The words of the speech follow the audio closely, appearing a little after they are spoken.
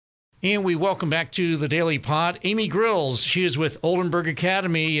And we welcome back to the Daily Pod Amy Grills. She is with Oldenburg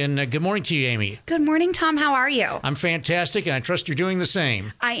Academy. And good morning to you, Amy. Good morning, Tom. How are you? I'm fantastic, and I trust you're doing the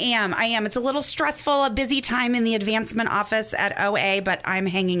same. I am. It's a little stressful, a busy time in the advancement office at OA, but I'm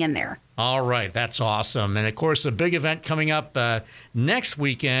hanging in there. All right. That's awesome. And, of course, a big event coming up next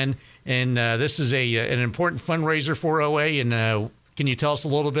weekend. And this is an important fundraiser for OA. And can you tell us a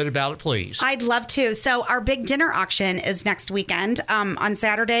little bit about it, please? I'd love to. So our big dinner auction is next weekend. On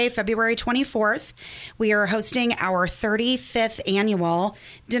Saturday, February 24th, we are hosting our 35th annual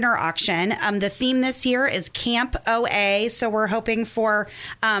dinner auction. The theme this year is Camp OA. So we're hoping for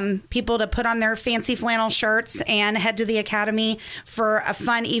people to put on their fancy flannel shirts and head to the Academy for a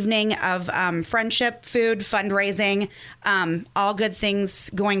fun evening of friendship, food, fundraising, all good things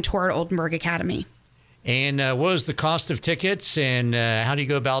going toward Oldenburg Academy. And what is the cost of tickets, and how do you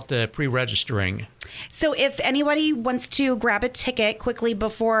go about pre-registering? So if anybody wants to grab a ticket quickly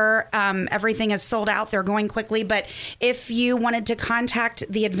before everything is sold out, they're going quickly. But if you wanted to contact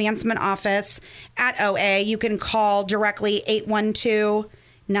the advancement office at OA, you can call directly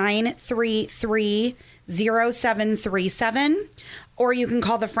 812-933-0737. Or you can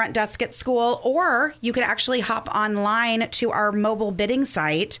call the front desk at school, or you could actually hop online to our mobile bidding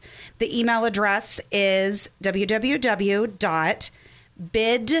site. The email address is www.bidpal,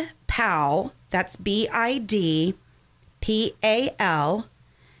 that's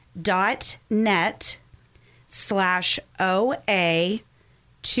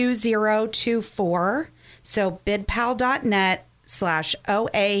So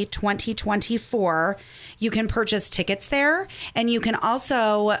bidpal.net/OA 2024. You can purchase tickets there, and you can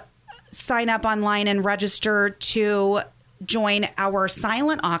also sign up online and register to join our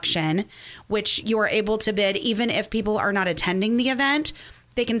silent auction, which you are able to bid even if people are not attending the event.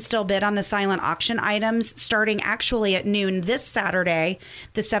 They can still bid on the silent auction items starting actually at noon this Saturday,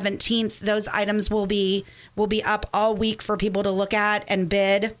 the 17th. Those items will be up all week for people to look at and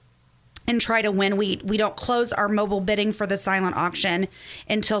bid and try to win. We don't close our mobile bidding for the silent auction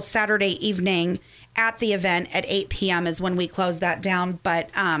until Saturday evening at the event at 8 p.m. is when we close that down. But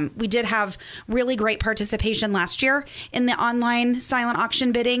we did have really great participation last year in the online silent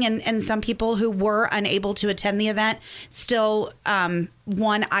auction bidding, and some people who were unable to attend the event still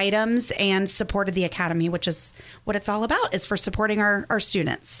won items and supported the Academy, which is what it's all about, is for supporting our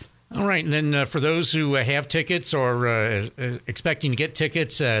students. All right. And then for those who have tickets or expecting to get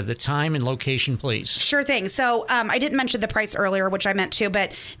tickets, the time and location, please. Sure thing. So I didn't mention the price earlier, which I meant to,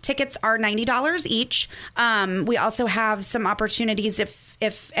 but tickets are $90 each. We also have some opportunities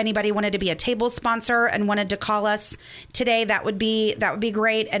if anybody wanted to be a table sponsor and wanted to call us today, that would be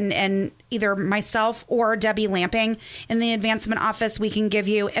great. And either myself or Debbie Lamping in the advancement office, we can give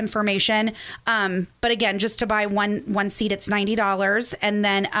you information. But again, just to buy one seat, it's $90. And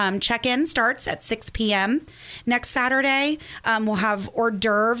then check-in starts at 6 p.m. Next Saturday, we'll have hors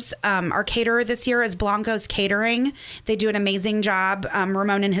d'oeuvres. Our caterer this year is Blanco's Catering. They do an amazing job.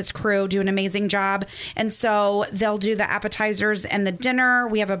 Ramon and his crew do an amazing job. And so they'll do the appetizers and the dinner.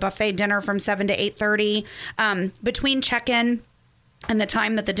 We have a buffet dinner from 7 to 8:30. Between check-in and the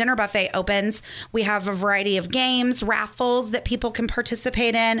time that the dinner buffet opens, we have a variety of games, raffles that people can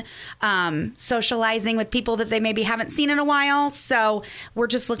participate in, socializing with people that they maybe haven't seen in a while. So we're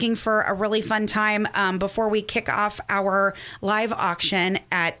just looking for a really fun time before we kick off our live auction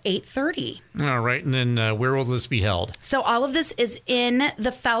at 8:30. All right. And then where will this be held? So all of this is in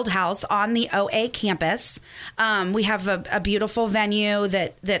the Feld House on the OA campus. We have a beautiful venue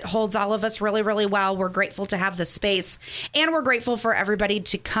that holds all of us really, really well. We're grateful to have the space, and we're grateful for everybody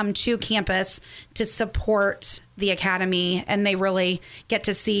to come to campus to support the Academy, and they really get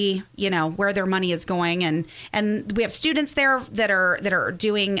to see, where their money is going. And we have students there that are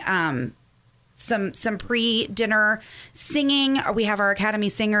doing some pre-dinner singing. We have our Academy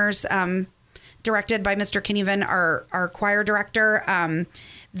singers directed by Mr. Kinnevan, our choir director.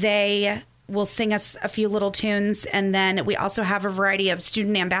 They will sing us a few little tunes, and then we also have a variety of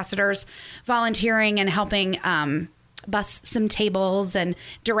student ambassadors volunteering and helping bus some tables and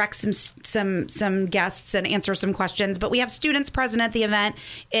direct some guests and answer some questions. But we have students present at the event.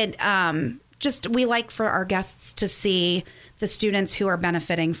 We like for our guests to see the students who are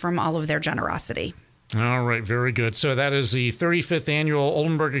benefiting from all of their generosity. All right, very good. So that is the 35th annual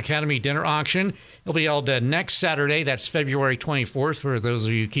Oldenburg Academy Dinner Auction. It'll be held next Saturday. That's February 24th for those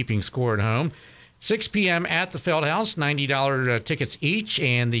of you keeping score at home. 6 p.m. at the Feld House, $90 tickets each,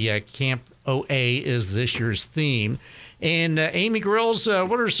 and the Camp OA is this year's theme. And Amy Grills,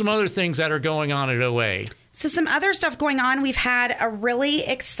 what are some other things that are going on at OA? So some other stuff going on. We've had a really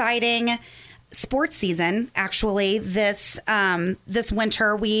exciting sports season, actually, this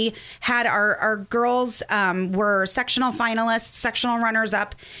winter. We had our girls were sectional finalists, sectional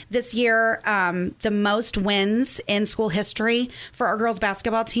runners-up this year. The most wins in school history for our girls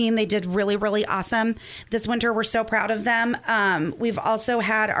basketball team. They did really, really awesome this winter. We're so proud of them. We've also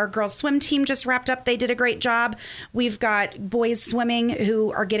had our girls swim team just wrapped up. They did a great job. We've got boys swimming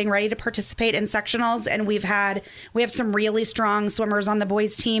who are getting ready to participate in sectionals, and we have some really strong swimmers on the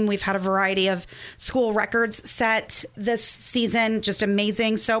boys team. We've had a variety of school records set this season. Just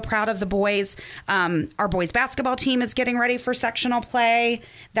amazing. So proud of the boys. Our boys basketball team is getting ready for sectional play.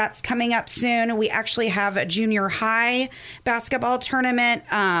 That's coming up soon. We actually have a junior high basketball tournament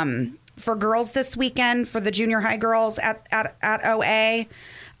for girls this weekend for the junior high girls at OA.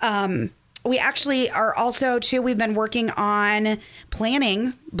 We actually are also, too, we've been working on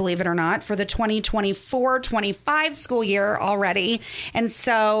planning, believe it or not, for the 2024-25 school year already. And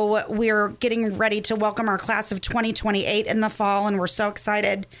so we're getting ready to welcome our class of 2028 in the fall, and we're so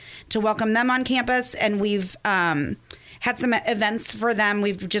excited to welcome them on campus. And we've had some events for them.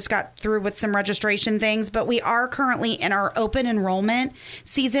 We've just got through with some registration things, but we are currently in our open enrollment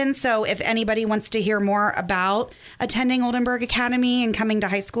season. So if anybody wants to hear more about attending Oldenburg Academy and coming to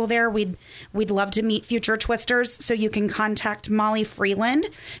high school there, we'd love to meet future Twisters. So you can contact Molly Freeland,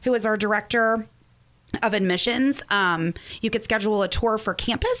 who is our director of admissions. You could schedule a tour for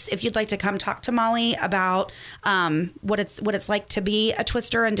campus if you'd like to come talk to Molly about what it's like to be a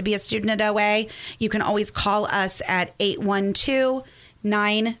Twister and to be a student at OA. You can always call us at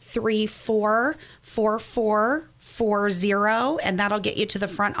 812-934-4440, and that'll get you to the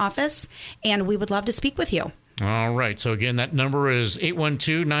front office, and we would love to speak with you. All right. So again, that number is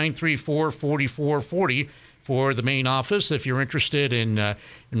 812-934-4440 for the main office. If you're interested in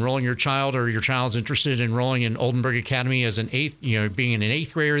enrolling your child, or your child's interested in enrolling in Oldenburg Academy as being an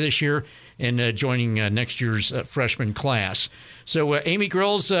eighth grader this year and joining next year's freshman class. So, Amy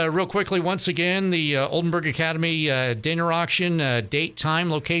Grills, real quickly, once again, the Oldenburg Academy dinner auction, date,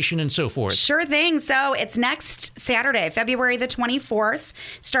 time, location, and so forth. Sure thing. So it's next Saturday, February the 24th,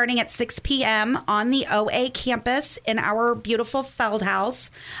 starting at 6 p.m. on the OA campus in our beautiful Feld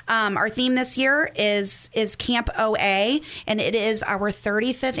House. Our theme this year is Camp OA, and it is our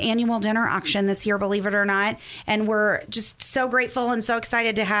 35th annual dinner auction this year, believe it or not. And we're just so grateful and so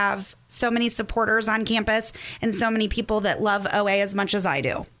excited to have so many supporters on campus and so many people that love OA as much as I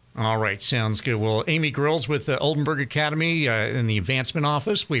do. All right. Sounds good. Well, Amy Grills with the Oldenburg Academy in the advancement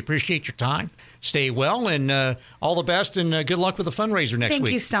office, we appreciate your time. Stay well, and all the best, and good luck with the fundraiser next week.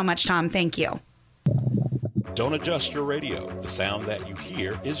 Thank you so much, Tom. Thank you. Don't adjust your radio. The sound that you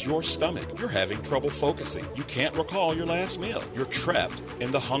hear is your stomach. You're having trouble focusing. You can't recall your last meal. You're trapped in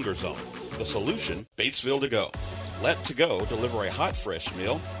the hunger zone. The solution, Batesville To Go. Let To Go deliver a hot, fresh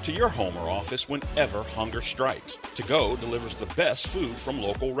meal to your home or office whenever hunger strikes. To Go delivers the best food from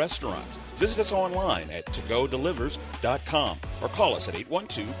local restaurants. Visit us online at togodelivers.com or call us at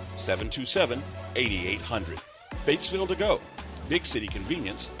 812-727-8800. Batesville To Go. Big city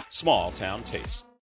convenience, small town taste.